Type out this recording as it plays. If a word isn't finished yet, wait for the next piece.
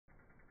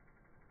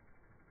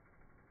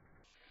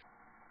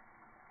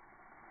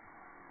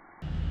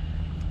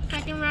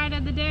Second ride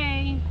of the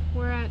day.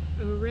 We're at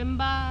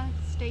Ourimbah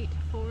State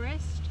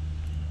Forest,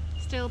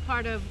 still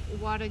part of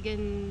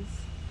Watagan's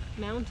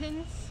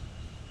Mountains.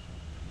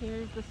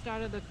 Here's the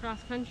start of the cross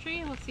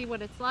country. We'll see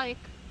what it's like.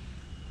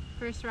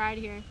 First ride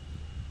here.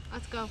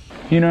 Let's go.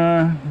 You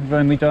know, we've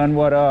only done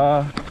what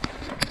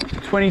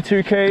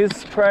 22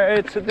 Ks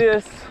prior to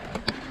this.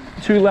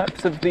 2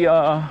 laps of the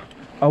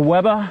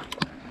Awaba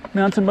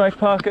mountain bike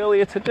park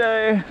earlier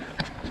today.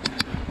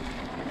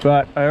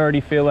 But I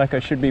already feel like I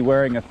should be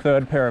wearing a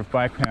 3rd pair of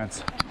bike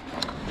pants.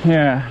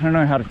 Yeah, I don't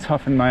know how to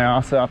toughen my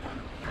ass up.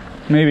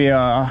 Maybe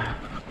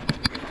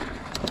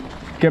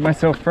get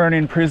myself thrown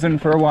in prison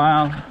for a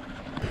while.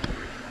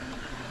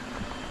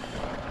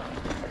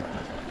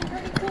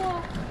 Pretty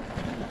cool.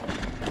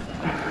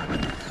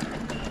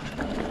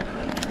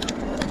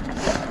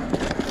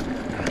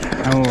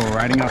 Oh,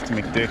 riding up to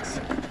McDick's.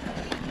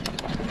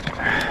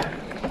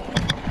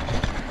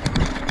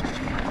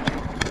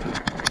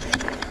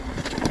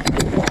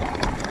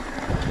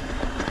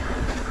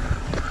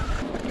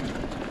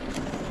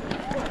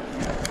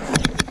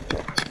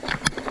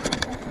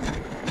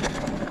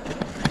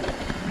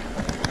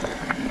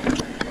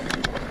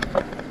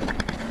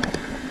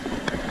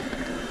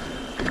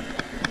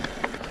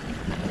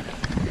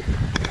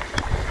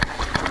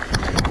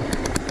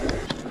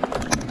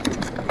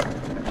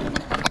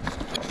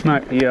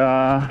 Might be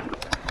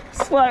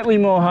slightly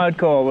more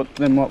hardcore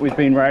than what we've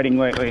been riding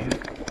lately.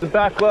 The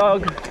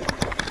backlog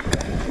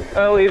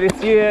early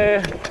this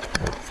year,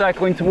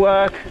 cycling to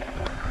work,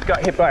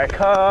 got hit by a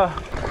car,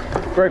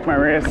 broke my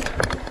wrist,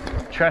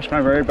 trashed my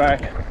road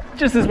bike.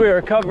 Just as we were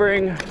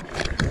recovering,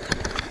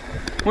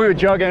 we were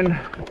jogging,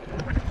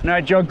 and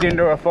I jogged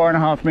into a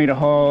 4.5 meter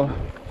hole.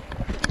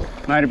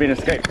 Might have been a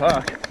skate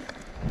park.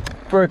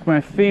 Broke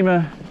my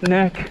femur,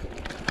 neck,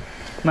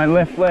 my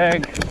left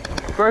leg.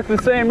 Broke the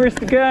same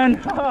wrist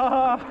again.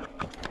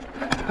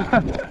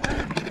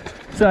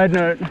 Side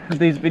note,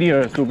 these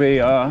videos will be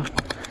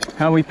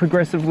how we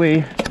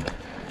progressively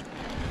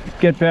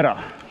get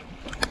better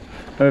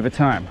over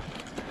time,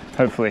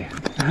 hopefully.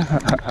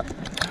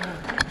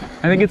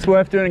 I think it's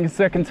worth doing a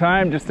second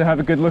time just to have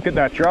a good look at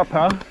that drop,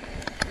 huh?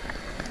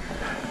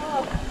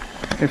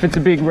 If it's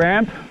a big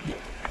ramp,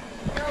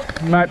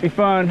 it might be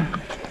fun.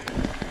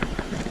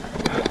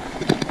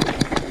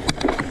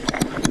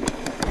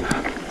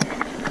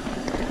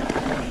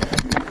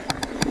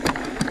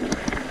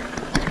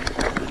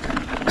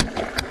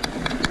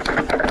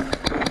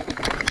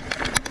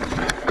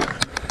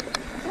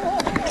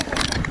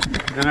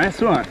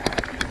 Nice one.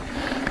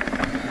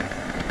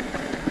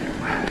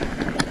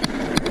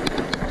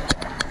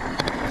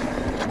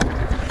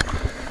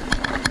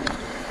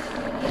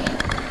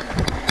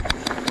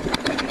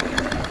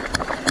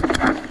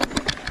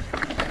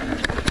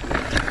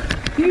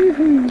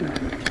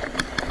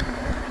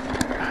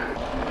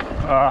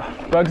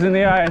 Bugs in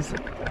the eyes.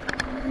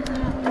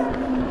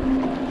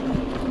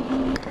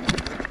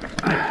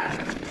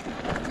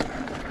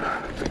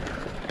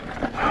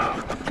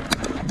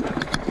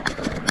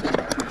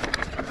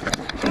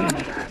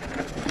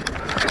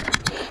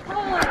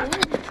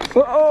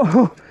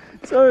 Oh,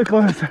 so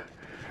close.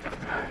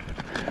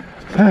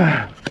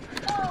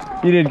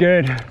 You did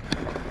good.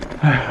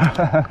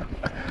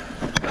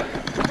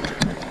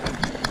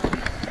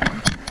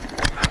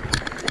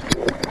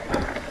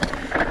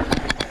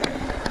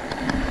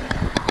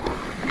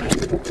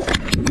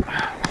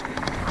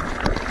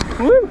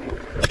 Woo!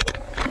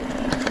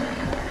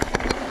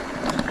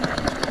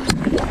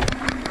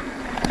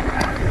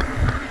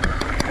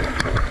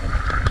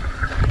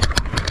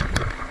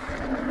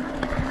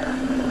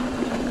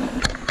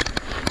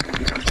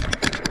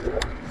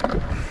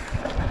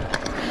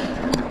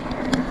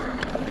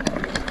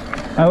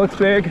 That looks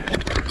big.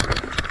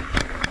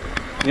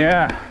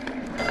 Yeah.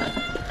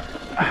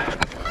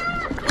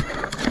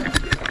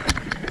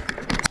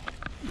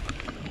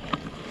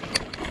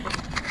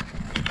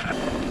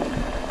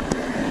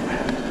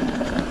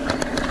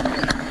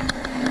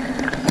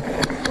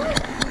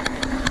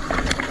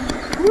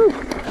 Woo.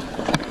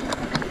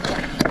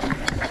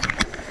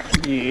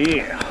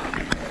 Yeah.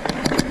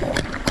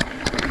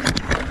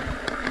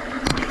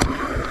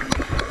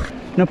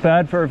 Not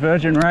bad for a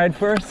virgin ride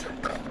for us.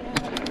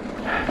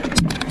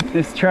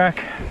 This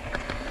track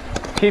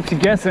keeps you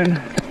guessing.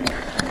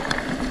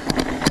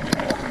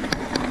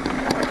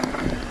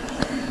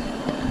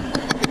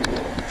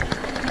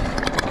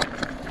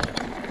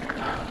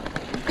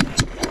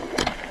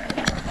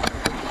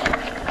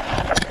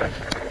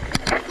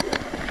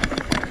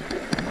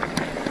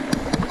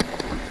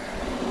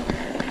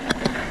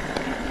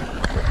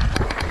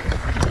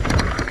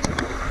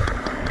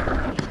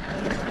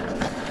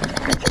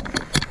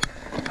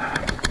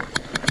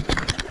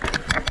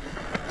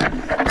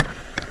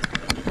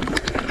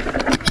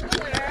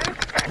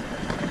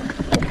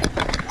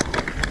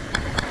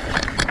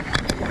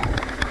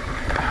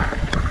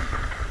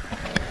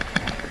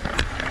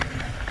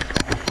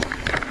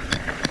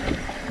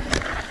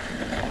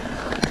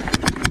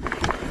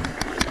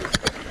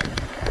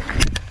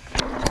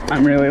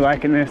 I'm really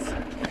liking this.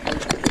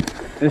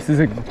 This is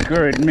a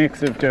good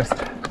mix of just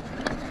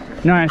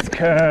nice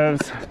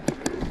curves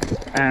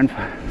and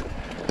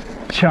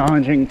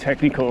challenging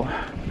technical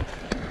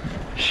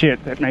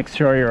shit that makes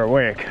sure you're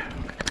awake.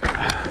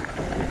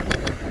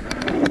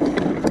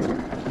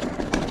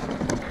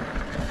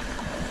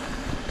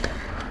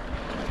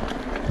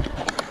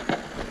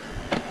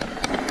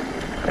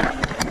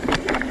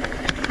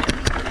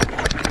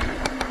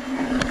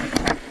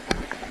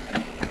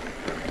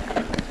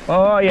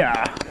 Oh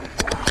yeah.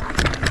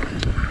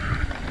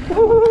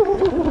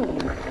 Woo.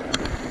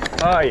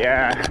 Oh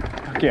yeah.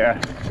 Fuck yeah.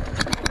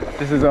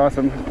 This is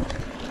awesome.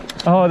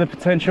 Oh, the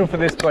potential for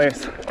this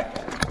place.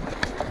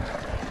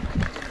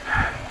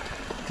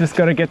 Just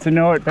gotta get to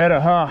know it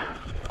better, huh?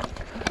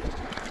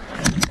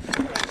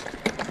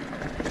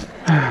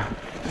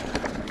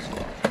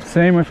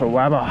 Same with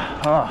Awaba.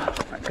 Oh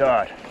my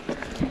god.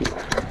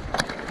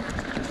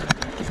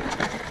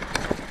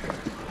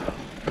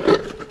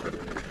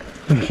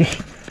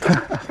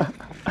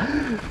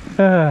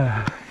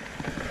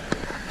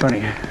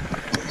 Funny.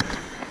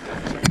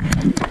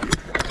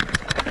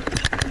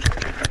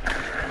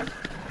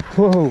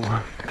 Whoa.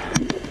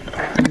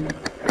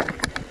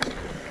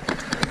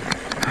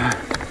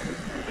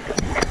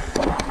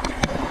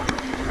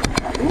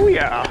 Oh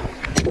yeah.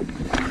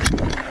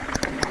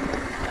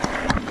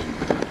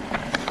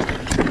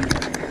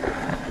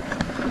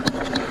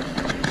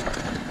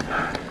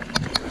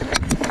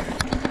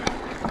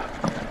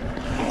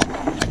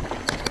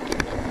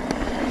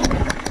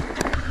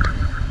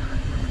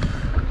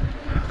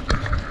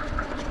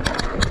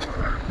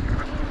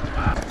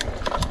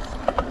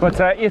 What's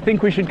that? You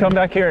think we should come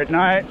back here at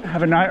night,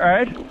 have a night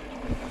ride?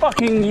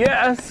 Fucking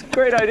yes,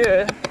 great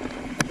idea.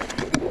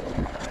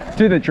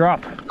 Do the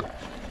drop.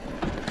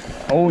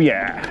 Oh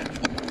yeah.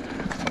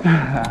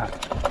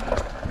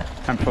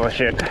 I'm full of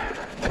shit.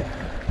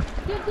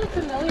 We have to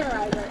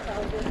familiarize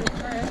ourselves with this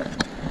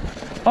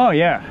first. Oh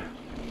yeah.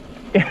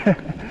 Yeah,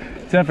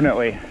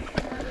 definitely.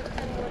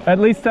 At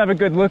least have a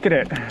good look at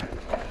it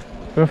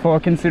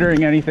before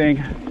considering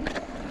anything.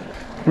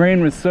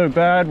 Rain was so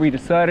bad we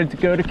decided to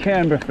go to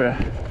Canberra for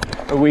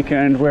a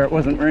weekend where it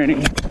wasn't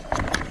raining.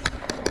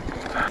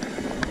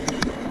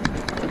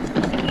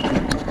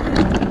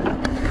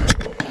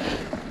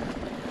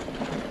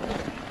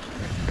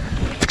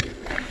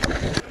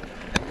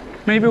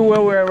 Maybe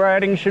while we're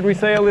riding, should we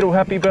say a little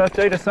happy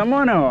birthday to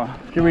someone, or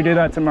should we do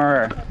that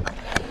tomorrow?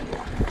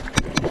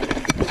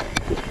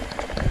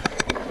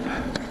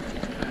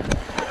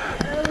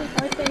 Early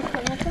birthday,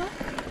 Clarissa.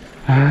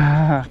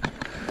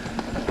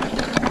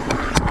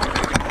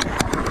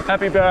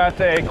 Happy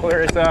birthday,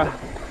 Clarissa.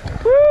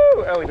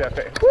 Woo! Early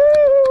birthday.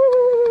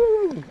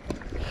 Woo!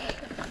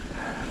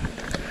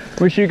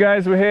 Wish you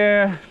guys were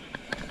here,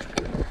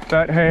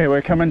 but hey,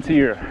 we're coming to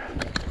you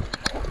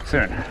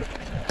soon.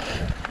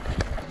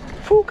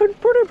 Fucking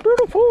pretty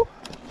beautiful.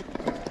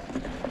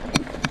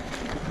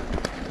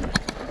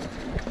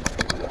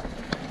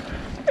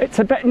 It's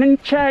a bit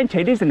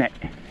enchanted, isn't it?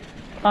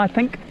 I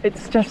think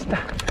it's just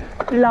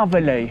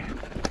lovely.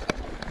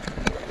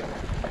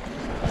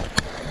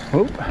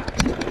 Oh,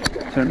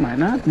 don't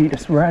mind that. Me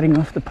just riding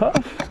off the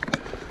path.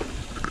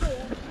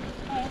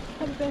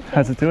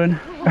 How's it doing?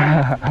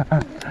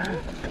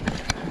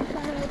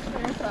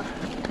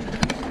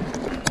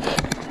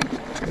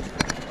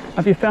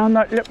 Have you found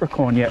that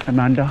leprechaun yet,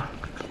 Amanda?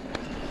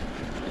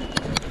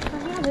 I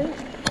haven't.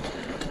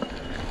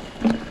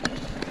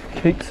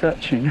 Keep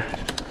searching.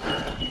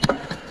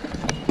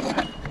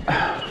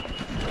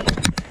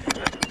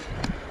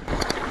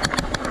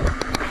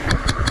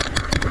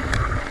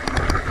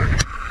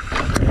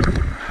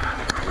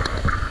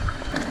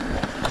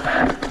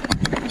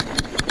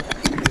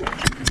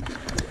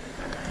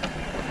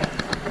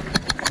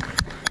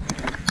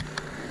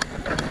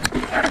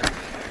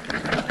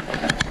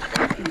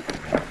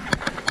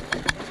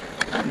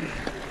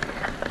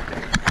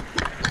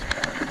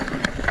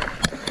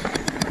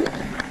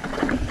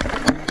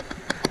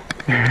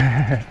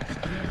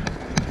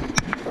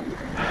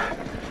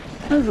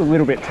 That was a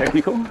little bit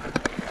technical.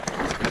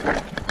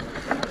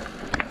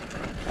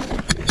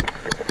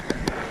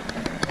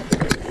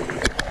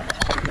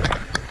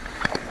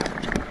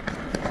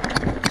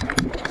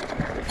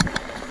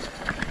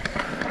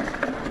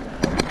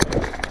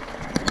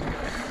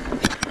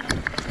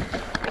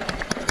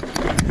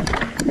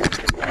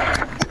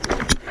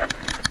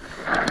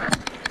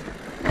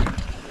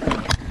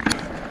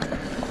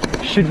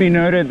 Should be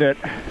noted that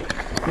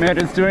Matt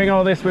is doing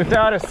all this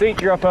without a seat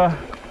dropper.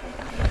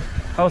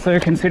 Also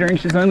considering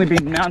she's only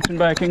been mountain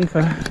biking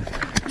for,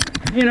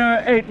 you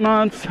know, 8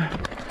 months,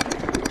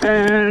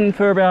 and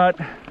for about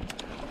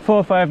 4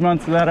 or 5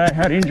 months of that I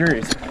had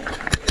injuries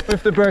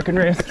with the broken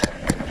wrist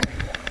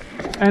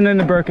and then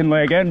the broken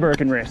leg and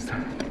broken wrist.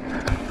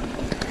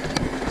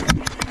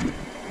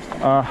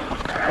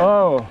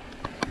 Oh,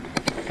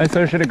 I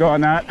so should have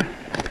gone that.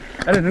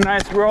 I did a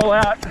nice roll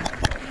out.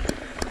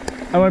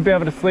 I won't be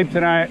able to sleep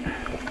tonight.